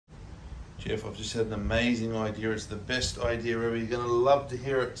Jeff, I've just had an amazing idea. It's the best idea ever. You're going to love to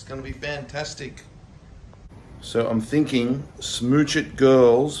hear it. It's going to be fantastic. So I'm thinking Smoochit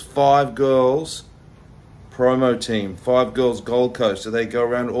Girls, 5 girls promo team, 5 girls Gold Coast. So they go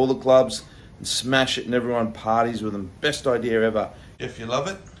around all the clubs and smash it and everyone parties with them. Best idea ever. Jeff, you love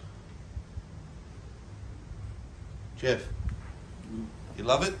it? Jeff, you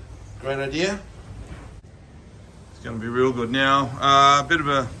love it? Great idea? It's going to be real good. Now, a bit of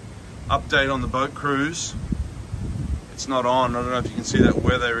a update on the boat cruise. It's not on. I don't know if you can see that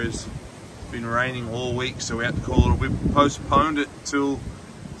weather is been raining all week, so we had to call it. We postponed it till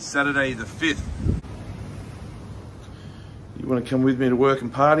Saturday the 5th. You want to come with me to work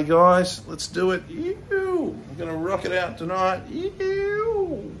and party, guys? Let's do it. Ew. I'm going to rock it out tonight.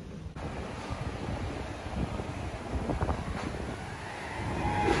 Ew.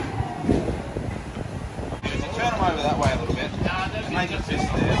 Turn them over that way a little bit. Make it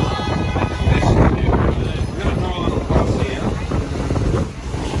fist there. We're going to draw a little cross here.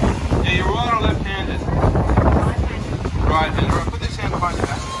 Yeah, you're right or left-handed? Right-handed. Right, put this hand behind your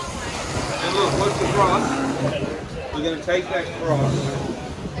back. And look, what's the cross? We're going to take that cross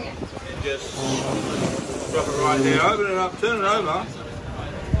and just drop it right there. Open it up, turn it over.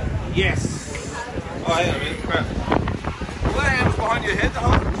 Yes. Oh, hang on a minute. Crap. Well, that hand was behind your head the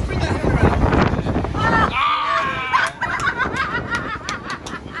whole time. Just bring that hand around.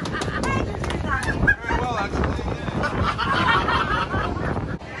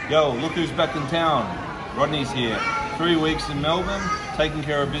 Yo, look who's back in town. Rodney's here. 3 weeks in Melbourne, taking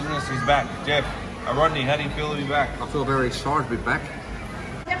care of business. He's back. Jeff, Rodney, how do you feel to be back? I feel very excited to be back.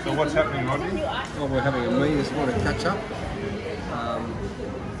 So what's happening, Rodney? Well, we're having a meeting this morning to catch up.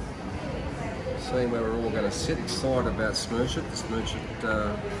 Seeing where we're all going to sit. Excited about Smoochit, the Smoochit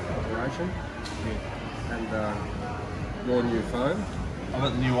operation. Yeah. And your new phone. I've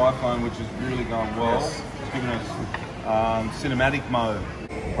got the new iPhone, which is really going well. Yes. It's giving us cinematic mode.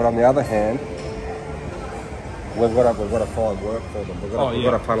 But on the other hand, we've got to find work for them. We've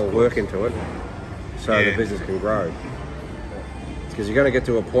got to funnel work into it so the business can grow. Because you're going to get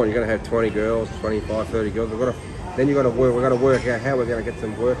to a point, you're going to have 20 girls, 25, 30 girls. Then we've got to work out how we're going to get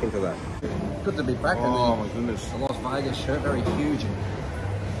some work into that. Good to be back. Oh my goodness. The Las Vegas show, very huge.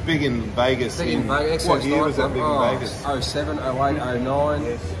 Big in Vegas. Big in Vegas. What year was that big in Vegas? 07, 08, 09,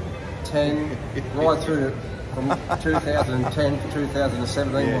 yes. 10, right through from 2010 to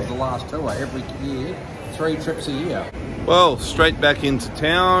 2017 was the last tour. Every year, 3 trips a year. Well, straight back into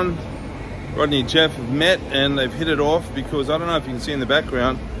town. Rodney and Jeff have met and they've hit it off because I don't know if you can see in the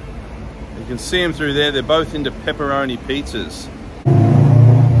background. You can see them through there. They're both into pepperoni pizzas.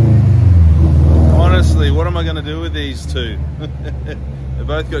 Honestly, what am I going to do with these two? They've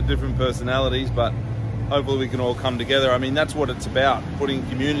both got different personalities, but hopefully we can all come together. I mean, that's what it's about, putting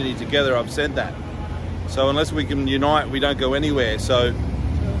community together. I've said that. So unless we can unite, we don't go anywhere. So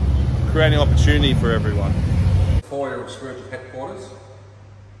creating opportunity for everyone. 4 Smoochit headquarters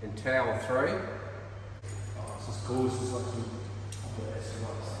in Tower 3. Oh, this is cool. This is like some...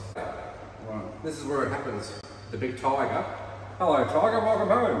 Right. This is where it happens. The big tiger. Hello, tiger. Welcome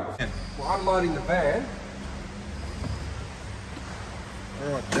home. Yeah. We're unloading the van.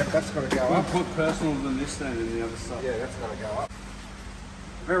 All right, that's going to go up. We'll put personal than this then in the other side. Yeah, that's going to go up.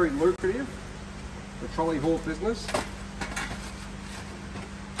 Very lucrative. The Trolley Hawk business.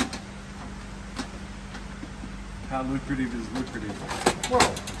 How lucrative is lucrative?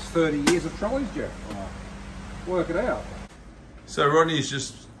 Well, it's 30 years of trolleys, Jeff. Work it out. So Rodney's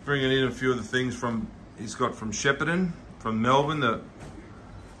just bringing in a few of the things he's got from Shepparton, from Melbourne, the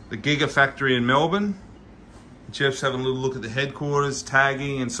Gigafactory in Melbourne. Jeff's having a little look at the headquarters,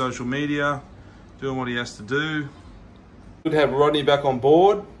 tagging and social media, doing what he has to do. Good to have Rodney back on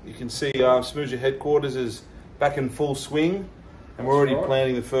board. You can see Smoochit headquarters is back in full swing, and we're already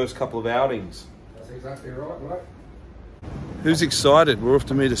planning the first couple of outings. That's exactly right, mate. Who's excited? We're off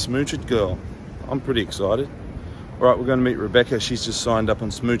to meet a Smoochit girl. I'm pretty excited. All right, we're going to meet Rebecca. She's just signed up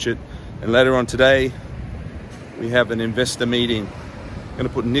on Smoochit, and later on today we have an investor meeting. I'm going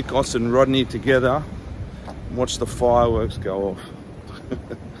to put Nick, Oss and Rodney together and watch the fireworks go off.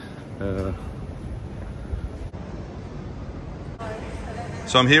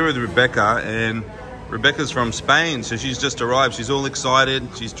 So I'm here with Rebecca, and Rebecca's from Spain, so she's just arrived. She's all excited.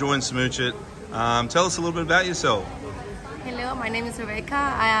 She's joined Smoochit. Tell us a little bit about yourself. Hello, my name is Rebecca.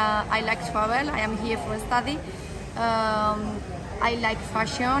 I like travel. I am here for study. I like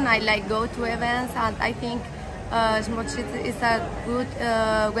fashion. I like go to events, and I think Smoochit is a good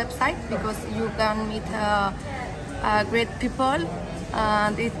website because you can meet great people,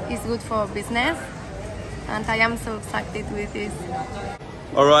 and it is good for business. And I am so excited with this.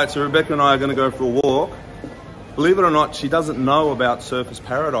 All right, so Rebecca and I are going to go for a walk. Believe it or not, she doesn't know about Surfers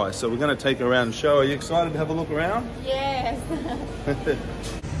Paradise, so we're going to take her around and show her. Are you excited to have a look around? Yes.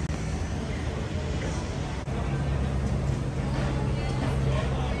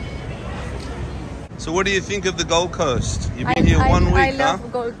 So what do you think of the Gold Coast? You've been here 1 week, I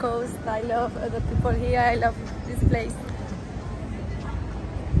love Gold Coast. I love the people here. I love this place.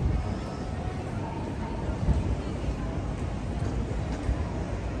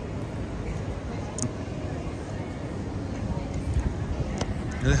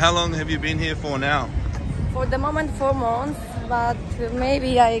 How long have you been here for now? For the moment, 4 months, but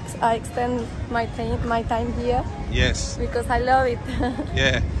maybe I extend my time here. Yes. Because I love it.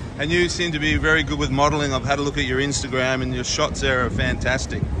 Yeah. And you seem to be very good with modelling. I've had a look at your Instagram and your shots there are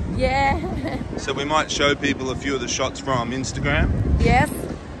fantastic. Yeah. So we might show people a few of the shots from Instagram. Yes.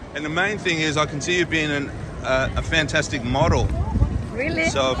 And the main thing is I can see you being a fantastic model. Really?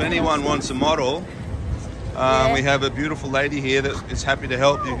 So if anyone wants a model, yeah. we have a beautiful lady here that is happy to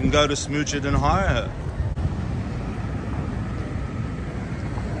help. You can go to Smoochit and hire her.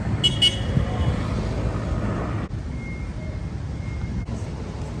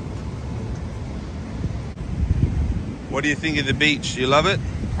 What do you think of the beach? Do you love it?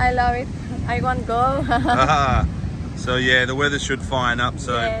 I love it. I want to go. So yeah, the weather should fine up,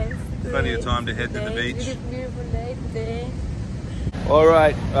 so yes, plenty of time to head to the beach. It is a beautiful day today. All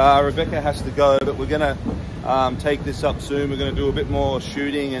right, Rebecca has to go, but we're gonna take this up soon. We're gonna do a bit more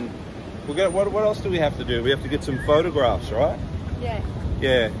shooting, and we're gonna. What else do we have to do? We have to get some photographs, right? Yeah.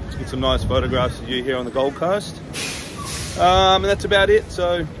 Yeah, to get some nice photographs of you here on the Gold Coast. And that's about it.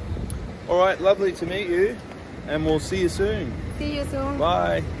 So, all right, lovely to meet you, and we'll see you soon. See you soon.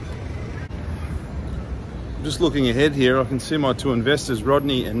 Bye. I'm just looking ahead here. I can see my 2 investors,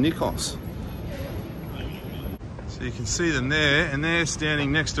 Rodney and Nikos. So you can see them there, and they're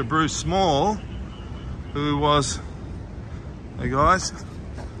standing next to Bruce Small, who was, hey guys,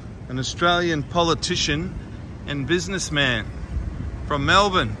 an Australian politician and businessman from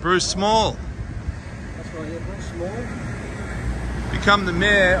Melbourne, Bruce Small. That's right, yeah, Bruce Small. Become the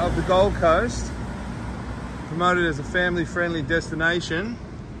mayor of the Gold Coast, promoted as a family-friendly destination.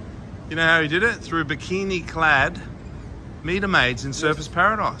 You know how he did it? Through bikini-clad meter maids in Surfers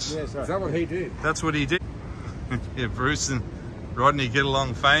Paradise. Yes, is that what he did? That's what he did. Yeah, Bruce and Rodney get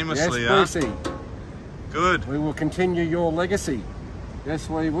along famously, Yes, huh? Brucey. Good. We will continue your legacy. Yes,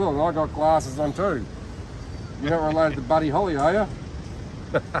 we will. And I got glasses on too. You're not related to Buddy Holly, are you?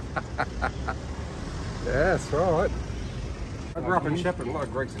 Yeah, that's right. I grew up in Shepparton. A lot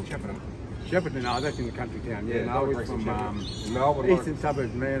of Greeks in Shepparton. Shepparton, no, that's in the country town. Yeah, Yeah, no, Greeks it's in from Shepparton. In Melbourne. eastern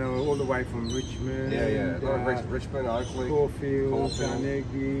suburbs, man, all the way from Richmond. Yeah. A lot of Greeks in Richmond, Oakley. Caulfield,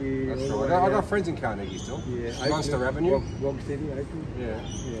 Carnegie. That's all the right. way I out. got friends in Carnegie still. Yeah, Munster Avenue. Wog City, Oakland. Yeah.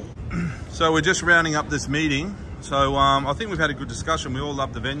 So we're just rounding up this meeting. So I think we've had a good discussion. We all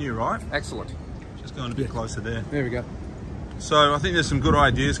love the venue, right? Excellent. Just going a bit closer there. There we go. So I think there's some good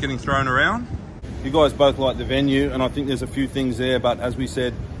ideas getting thrown around. You guys both like the venue, and I think there's a few things there, but as we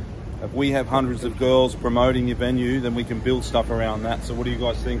said, if we have hundreds of girls promoting your venue, then we can build stuff around that. So what do you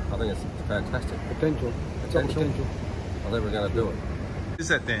guys think? I think it's fantastic. Potential. It's got potential. I think we're going to do it. Is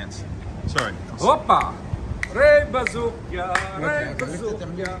that dance? Sorry. Hoppa! Re bazooka! Re bazooka!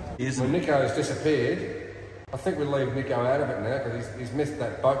 When Nico's disappeared, I think we'll leave Nico out of it now because he's missed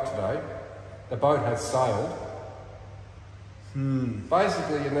that boat today. The boat has sailed.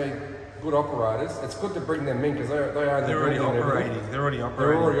 Basically, you need good operators. It's good to bring them in because they own the They're already building and everything. operating. They're already They're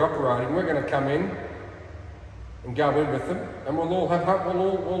operating. already operating. We're going to come in and go in with them, and we'll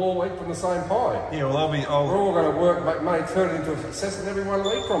all eat from the same pie. Yeah, well, We're all going to work, make money, turn it into a success, and everyone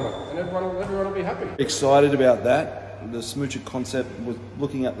will eat from it, and everyone will be happy. Excited about that. The Smoochit concept was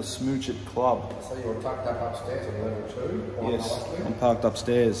looking at the Smoochit Club. So you were tucked up upstairs on level 2. Yes, I'm parked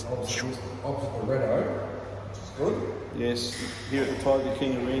upstairs. Opposite the Renault, which is good. Yes, here at the Tiger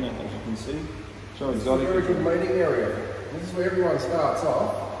King Arena, as you can see. So It's a very good meeting area. This is where everyone starts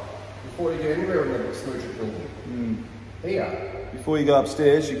off before you get anywhere in the Smoochit building. Here. Before you go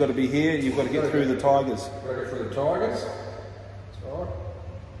upstairs, you've got to be here. You've got to get through the Tigers. Got to go through the Tigers. That's right.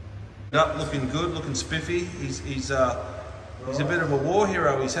 Up, looking good, looking spiffy. He's a bit of a war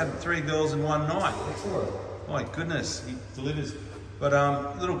hero. He's had 3 girls in one night. Excellent. My goodness, he delivers. But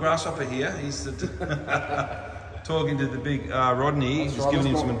little grasshopper here. He's talking to the big Rodney. He's just giving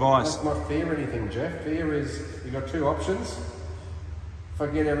him some advice. That's not fear anything, Jeff. Fear is you've got 2 options.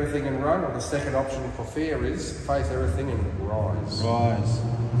 Forget everything and run, or the second option for fear is face everything and rise. Rise.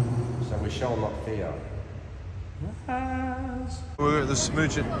 So we shall not fear. We're at the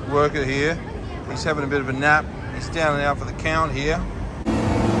Smoochit worker here. He's having a bit of a nap. He's down and out for the count here.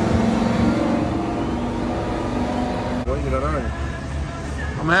 I don't know.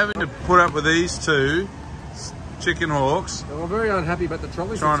 I'm having to put up with these two chicken hawks. Well, I'm very unhappy about the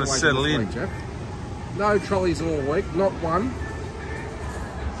trolley Trying to situation settle this in. week, Jeff. No trolleys all week, not one.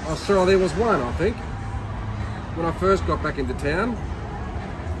 Oh, sorry, there was one, I think. When I first got back into town,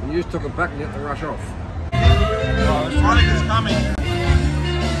 and you just took it back and you had to rush off. Oh, Monica's coming.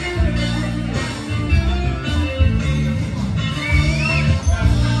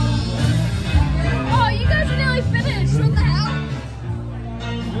 Oh, you guys are nearly finished. What the hell?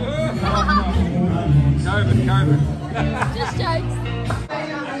 COVID. Just jokes.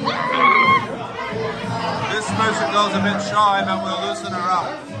 This Smoochit Girl's a bit shy, but we'll loosen her up.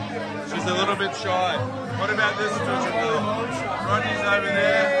 She's a little bit shy. What about this Smoochit Girl? Rodney's over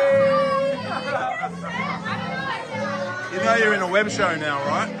there. You know you're in a web show now,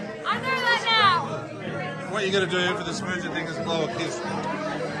 right? I know that now. What you got to do for the Smoochit thing is blow a kiss.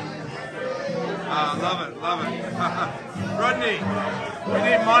 Ah, love it. Rodney, we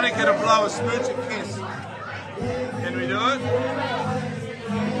need Monica to blow a Smoochit kiss. Can we do it?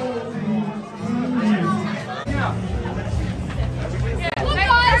 Look,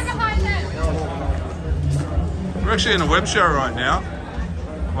 guys. We're actually in a web show right now.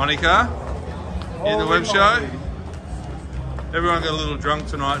 Monica, in the web show. Everyone got a little drunk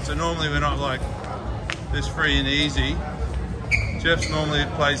tonight, so normally we're not like this free and easy. Jeff's normally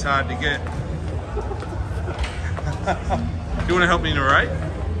plays hard to get. Do you want to help me narrate?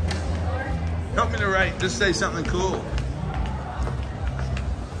 Help me narrate, just say something cool.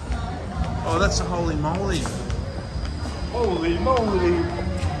 Oh, that's a holy moly. Holy moly.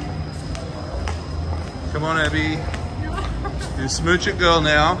 Come on, Abby. You're a Smoochit Girl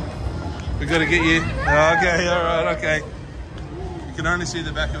now. We've got to get you. Okay, all right, okay. You can only see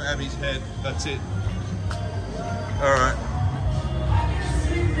the back of Abby's head. That's it. All right.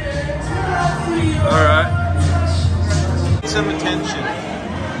 All right. Some attention.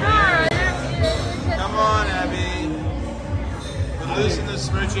 Come on, Abby. We're loosening the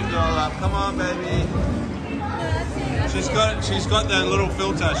Smoochit Girl up. Come on, baby. She's got that little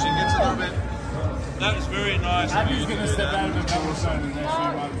filter. She gets a little bit. That was very nice of you to do that.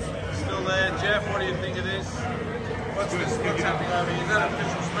 Still there, Jeff. What do you think of this? What's happening over here? Is that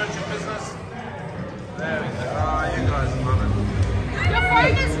official Smoochit business? There we go. Oh, you guys love it. Your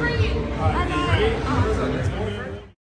phone is ringing.